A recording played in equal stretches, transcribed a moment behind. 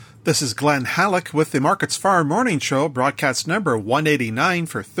This is Glenn Halleck with the Markets Farm Morning Show, broadcast number 189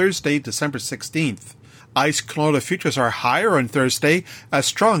 for Thursday, December 16th. ICE canola futures are higher on Thursday as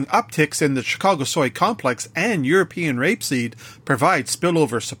strong upticks in the Chicago soy complex and European rapeseed provide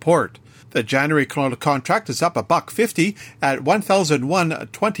spillover support. The January canola contract is up $1.50 at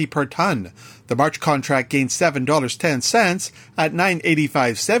 $1,120 per ton. The March contract gained $7.10 at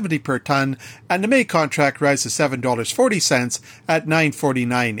 $985.70 per ton, and the May contract rises $7.40 at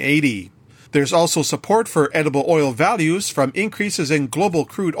 $949.80. There's also support for edible oil values from increases in global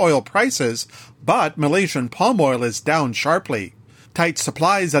crude oil prices, but Malaysian palm oil is down sharply. Tight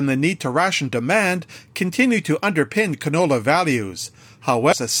supplies and the need to ration demand continue to underpin canola values. However,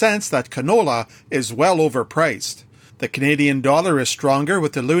 there's a sense that canola is well overpriced. The Canadian dollar is stronger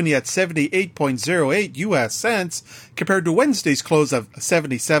with the loonie at 78.08 U.S. cents compared to Wednesday's close of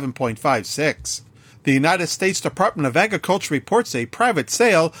 77.56. The United States Department of Agriculture reports a private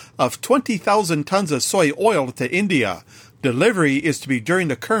sale of 20,000 tons of soy oil to India. Delivery is to be during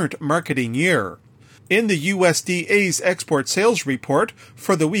the current marketing year. In the USDA's export sales report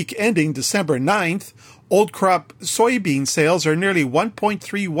for the week ending December 9th, old crop soybean sales are nearly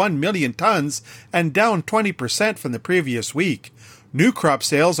 1.31 million tons and down 20% from the previous week. New crop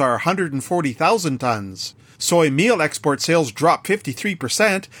sales are 140,000 tons. Soy meal export sales dropped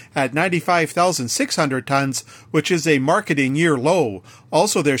 53% at 95,600 tons, which is a marketing year low.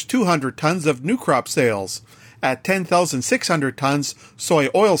 Also, there's 200 tons of new crop sales. At 10,600 tons, soy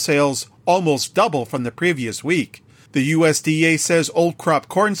oil sales almost double from the previous week. The USDA says old crop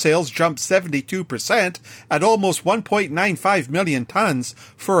corn sales jumped 72% at almost 1.95 million tons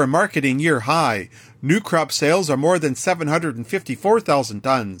for a marketing year high. New crop sales are more than 754,000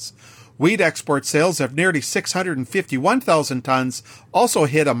 tons. Wheat export sales of nearly 651,000 tons also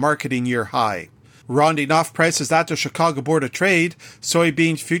hit a marketing year high. Rounding off prices at the Chicago Board of Trade,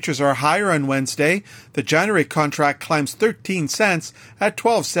 soybean futures are higher on Wednesday. The January contract climbs 13 cents at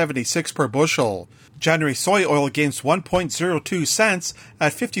 $12.76 per bushel. January soy oil gains 1.02 cents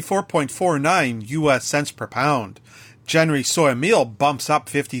at 54.49 U.S. cents per pound. January soy meal bumps up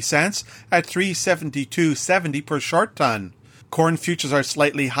 50 cents at $372.70 per short ton. Corn futures are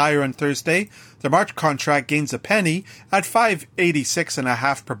slightly higher on Thursday. The March contract gains a penny at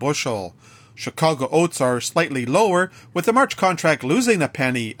 $5.86.5 per bushel. Chicago oats are slightly lower, with the March contract losing a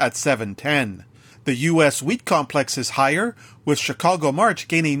penny at $7.10. The U.S. wheat complex is higher, with Chicago March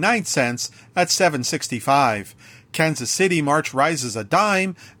gaining 9 cents at $7.65. Kansas City March rises a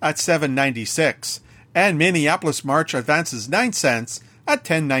dime at $7.96. And Minneapolis March advances 9 cents at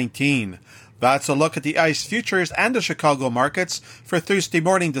 $10.19. That's a look at the ICE futures and the Chicago markets for Thursday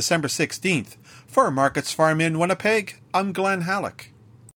morning, December 16th. For Markets Farm in Winnipeg, I'm Glenn Halleck.